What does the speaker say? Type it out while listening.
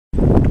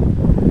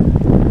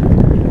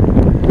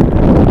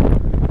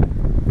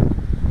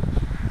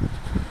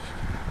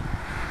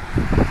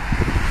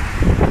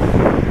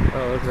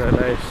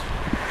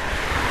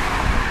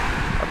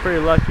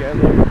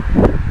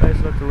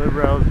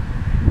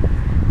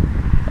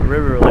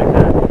river like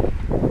that.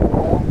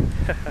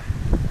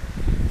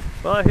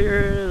 Well, here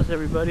it is,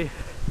 everybody.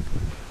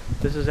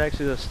 This is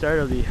actually the start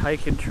of the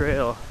hiking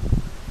trail,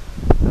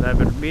 and I've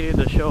been meaning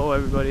to show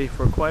everybody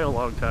for quite a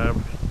long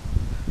time.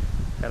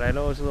 And I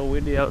know it's a little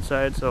windy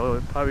outside, so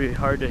it's probably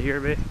hard to hear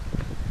me,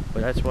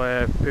 but that's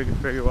why I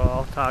figure well,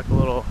 I'll talk a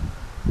little,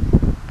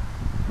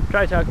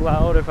 try to talk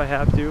loud if I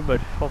have to, but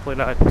hopefully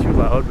not too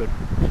loud, but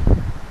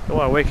don't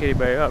want to wake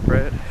anybody up,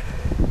 right?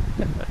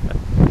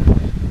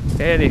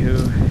 Anywho,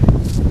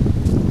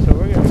 so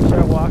we're going to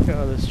start walking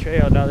on this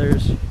trail. Now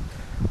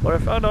what I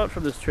found out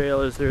from this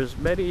trail is there's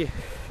many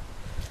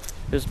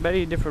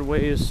different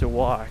ways to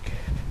walk,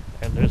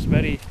 and there's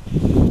many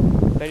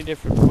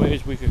different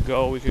ways we could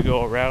go. We could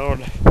go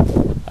around,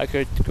 I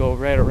could go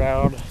right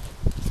around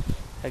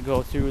and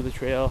go through the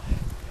trail,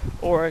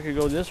 or I could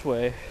go this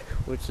way,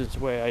 which is the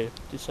way I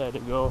decided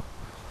to go,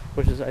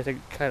 which is I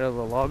think kind of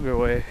the longer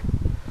way.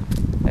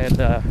 And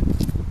I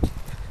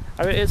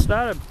mean, it's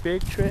not a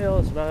big trail,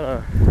 it's not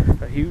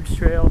a huge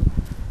trail,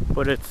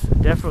 but it's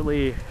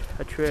definitely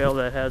a trail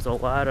that has a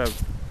lot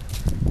of,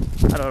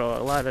 I don't know,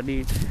 a lot of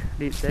neat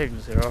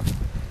things, you know.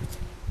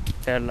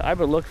 And I've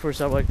been looking for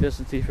something like this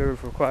in Thief River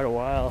for quite a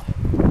while,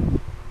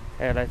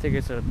 and I think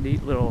it's a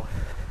neat little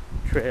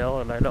trail,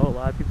 and I know a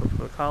lot of people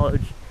from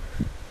college,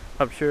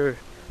 I'm sure,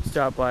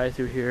 stop by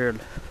through here and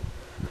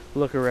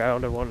look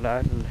around and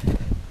whatnot. And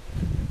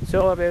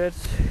so I mean,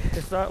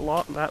 it's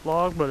not that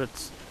long, but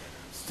it's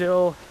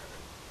still,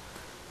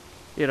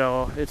 you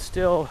know, there's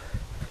still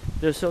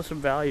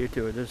some value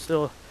to it. There's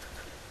still,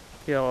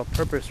 you know, a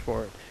purpose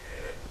for it.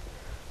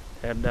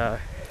 And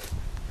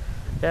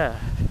yeah,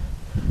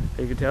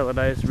 you can tell a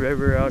nice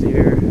river out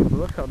here.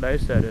 Look how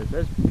nice that is.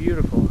 That's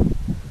beautiful.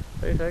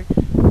 What do you think?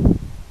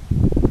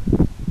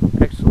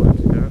 Excellent.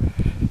 You know?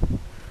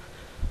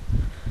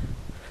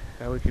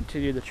 Now we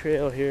continue the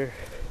trail here.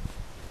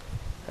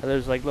 And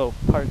there's like little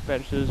park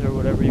benches or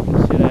whatever you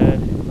can sit at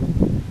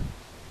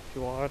if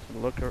you want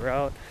and look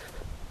around.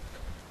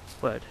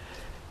 But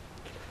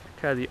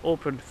kind of the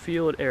open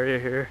field area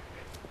here.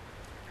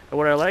 And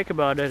what I like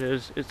about it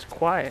is it's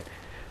quiet.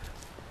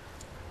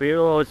 But even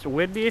though it's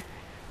windy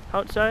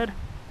outside,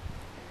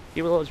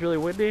 even though it's really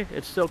windy,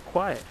 it's still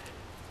quiet.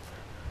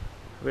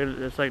 I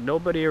mean, it's like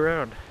nobody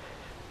around.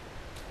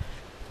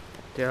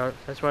 Yeah,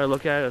 that's why I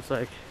look at it, it's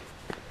like,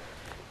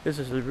 this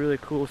is a really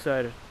cool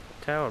side of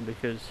town,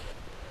 because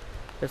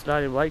it's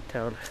not even like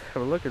town.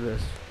 Have a look at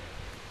this.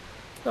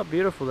 Look how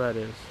beautiful that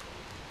is.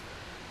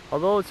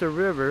 Although it's a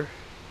river,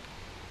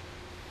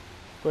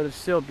 but it's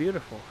still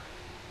beautiful.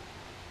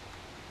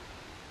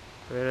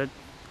 I mean, it's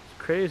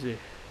crazy.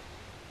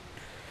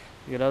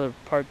 You got another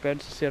park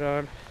bench to sit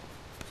on.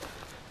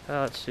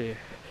 Let's see.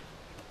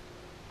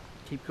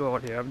 Keep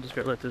going here. I'm just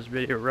gonna let this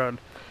video run.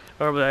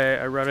 Normally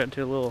I run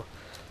into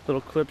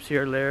little clips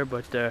here and there,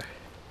 but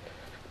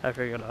I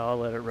figured I'll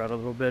let it run a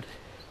little bit.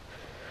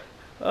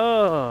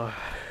 Oh,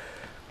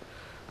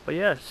 but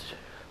yes.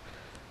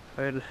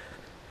 I mean,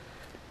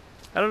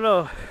 I don't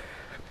know.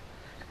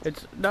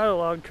 It's not a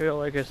long trail,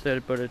 like I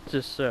said, but it's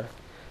just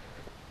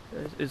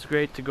it's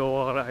great to go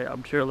on.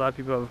 I'm sure a lot of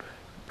people have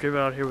driven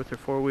out here with their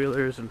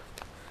four-wheelers and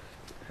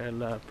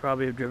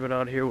probably have driven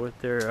out here with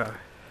their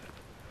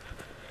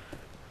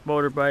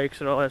motorbikes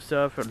and all that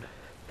stuff. And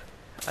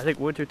I think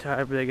winter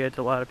time they get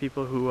a lot of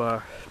people who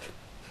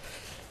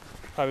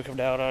probably come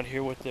down on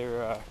here with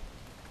their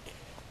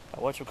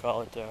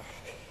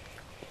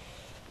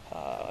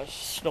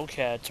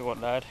snowcats and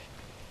whatnot.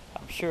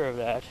 I'm sure of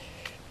that.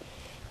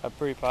 I'm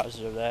pretty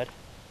positive of that.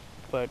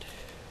 But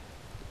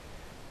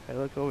I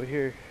look over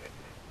here,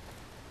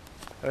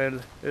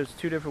 and there's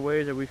two different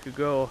ways that we could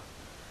go.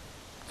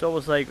 It's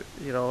almost like,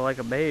 you know, like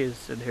a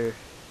maze in here.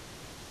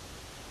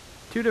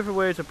 Two different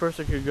ways a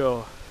person could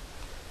go.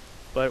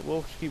 But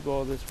we'll keep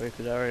going this way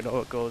because I already know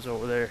what goes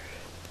over there.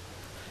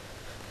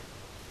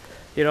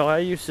 You know, I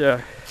used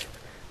to,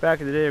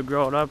 back in the day of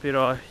growing up, you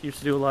know, I used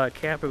to do a lot of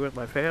camping with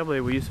my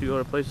family. We used to go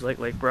to places like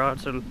Lake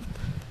Bronson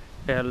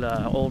and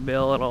Old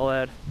Mill and all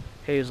that,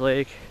 Hayes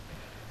Lake.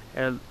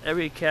 And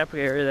every camping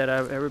area that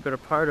I've ever been a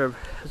part of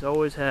has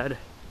always had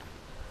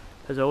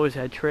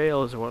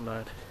trails and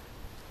whatnot.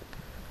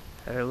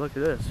 Hey, look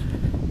at this.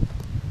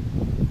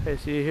 Hey,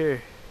 see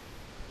here,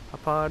 a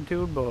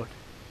pontoon boat.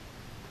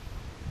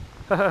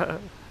 It's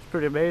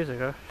pretty amazing,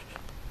 huh?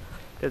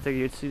 Didn't think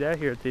you'd see that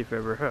here at Thief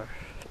River, huh?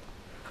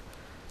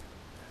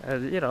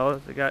 And you know,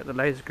 they got the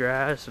nice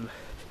grass, and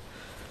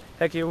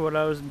heck, even when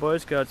I was in Boy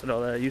Scouts and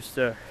all that, I used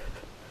to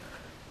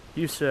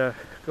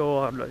go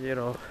on, you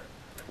know,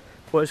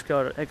 Boy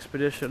Scout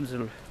expeditions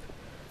and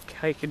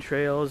hiking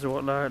trails and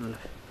whatnot, and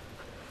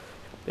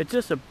it's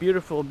just a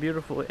beautiful,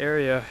 beautiful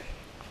area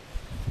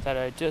that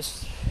I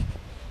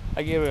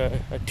give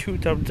it a 2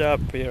 thumbs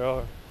up, you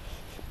know,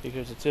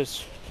 because it's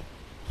just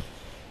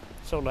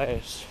so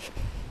nice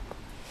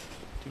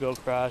to go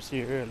across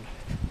here, and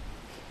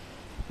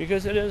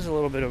because it is a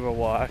little bit of a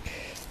walk.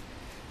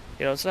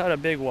 You know, it's not a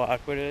big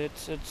walk, but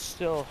it's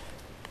still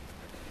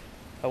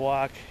a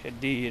walk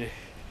indeed.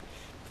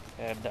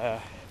 And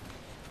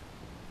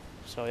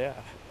so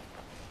yeah,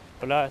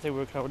 But now I think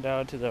we're coming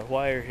down to the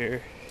wire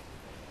here.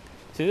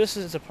 See, this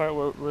is the part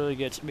where it really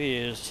gets me,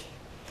 is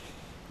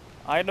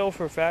I know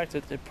for a fact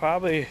that it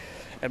probably,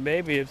 and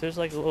maybe if there's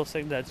like a little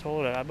thing that's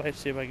holding it, I might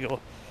see if I can go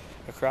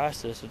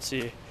across this and see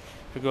if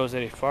it goes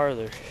any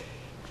farther.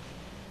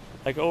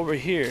 Like over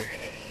here.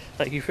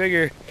 Like you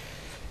figure,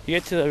 you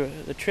get to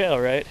the trail,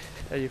 right?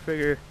 And you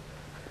figure,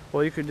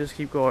 well, you could just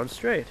keep going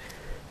straight.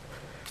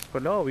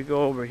 But no, we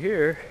go over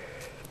here.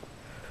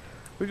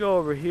 We go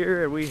over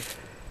here and we,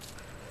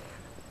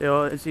 you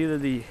know, it's either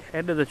the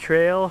end of the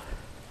trail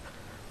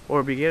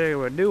or beginning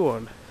of a new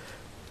one.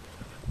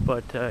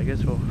 But I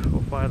guess we'll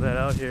find that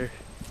out here.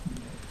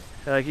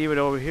 And like even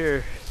over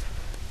here,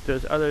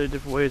 there's other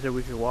different ways that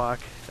we can walk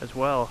as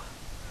well,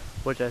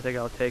 which I think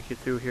I'll take you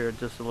through here in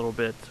just a little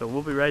bit. So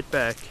we'll be right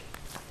back.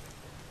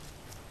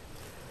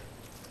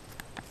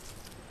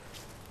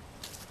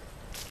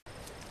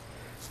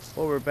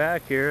 Well, we're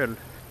back here, and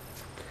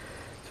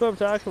that's what I'm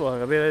talking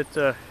about. I mean,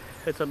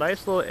 it's a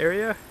nice little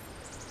area,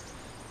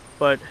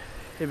 but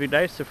it'd be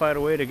nice to find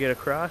a way to get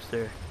across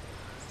there,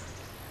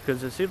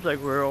 because it seems like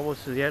we're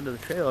almost to the end of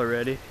the trail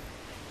already,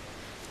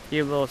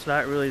 even though it's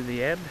not really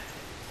the end,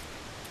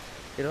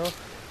 you know,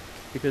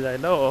 because I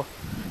know,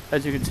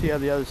 as you can see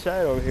on the other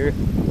side over here,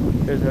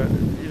 there's a,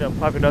 you know,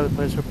 probably another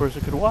place where a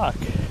person could walk,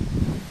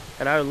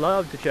 and I would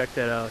love to check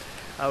that out.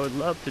 I would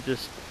love to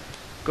just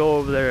go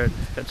over there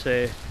and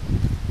say,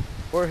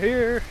 we're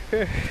here.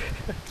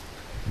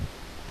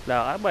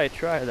 Now, I might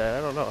try that.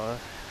 I don't know. I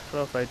don't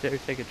know if I dare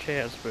take a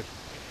chance, but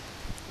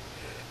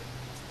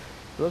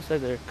it looks like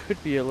there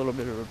could be a little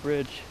bit of a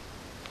bridge,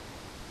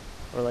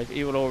 or like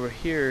even over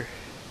here,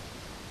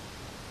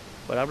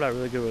 but I'm not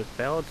really good with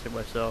balancing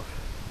myself,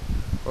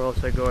 or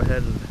else I go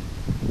ahead and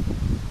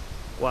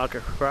walk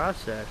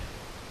across that.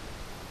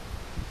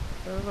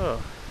 I don't know.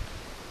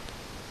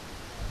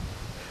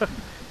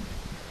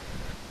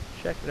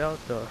 Check it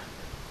out though.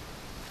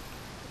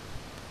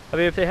 I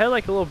mean, if they had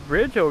like a little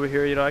bridge over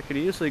here, you know, I could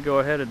easily go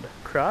ahead and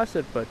cross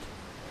it, but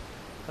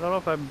I don't know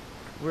if I'm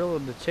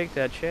willing to take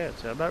that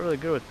chance. I'm not really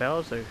good with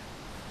balancing.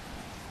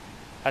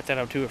 Not that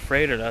I'm too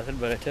afraid or nothing,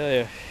 but I tell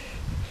you,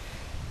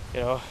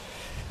 you know,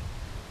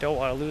 don't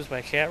want to lose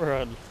my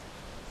camera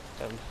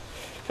and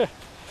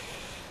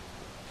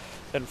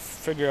then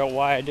figure out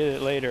why I did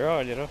it later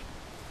on, you know.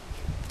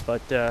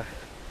 But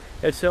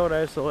it's still a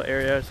nice little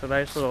area. It's a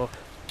nice little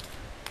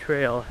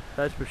trail,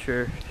 that's for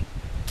sure.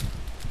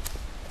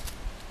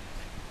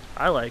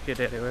 I like it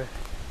anyway.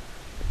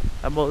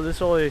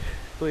 This only,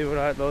 believe it or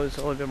not, though, this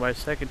has only been my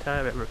second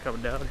time ever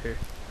coming down here.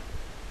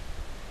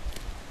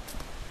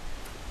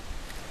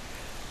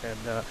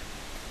 And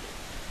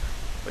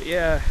but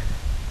yeah,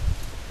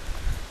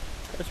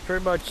 that's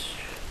pretty much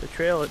the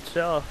trail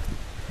itself.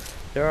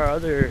 There are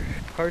other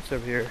parts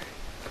of here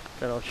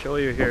that I'll show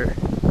you here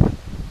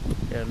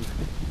in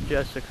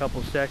just a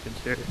couple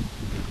seconds here.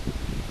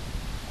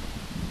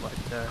 But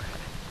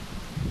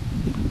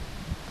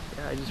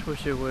yeah, I just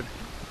wish it would,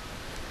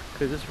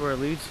 because this is where it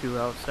leads to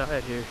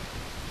outside here.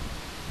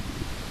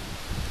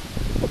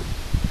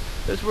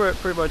 This is where it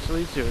pretty much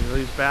leads to. It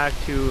leads back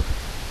to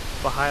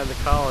behind the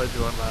college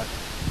and whatnot.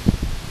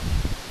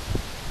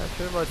 That's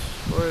pretty much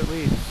where it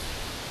leads.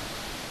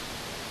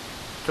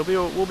 So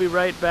we'll be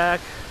right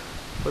back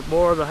with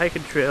more of the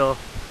hiking trail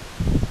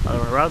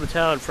around the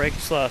town, Franky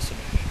Slawson,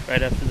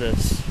 right after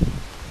this.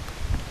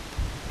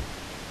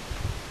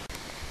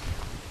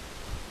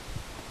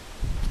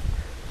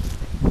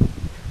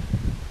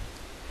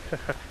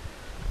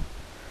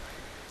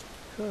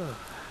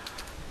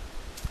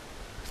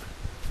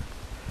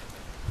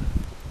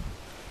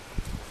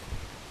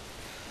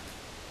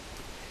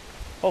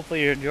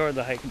 Hopefully you're enjoying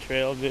the hiking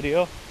trail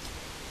video,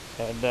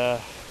 and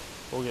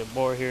we'll get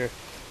more here.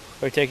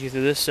 I'll take you to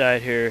this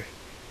side here,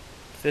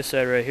 this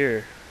side right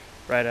here,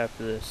 right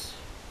after this.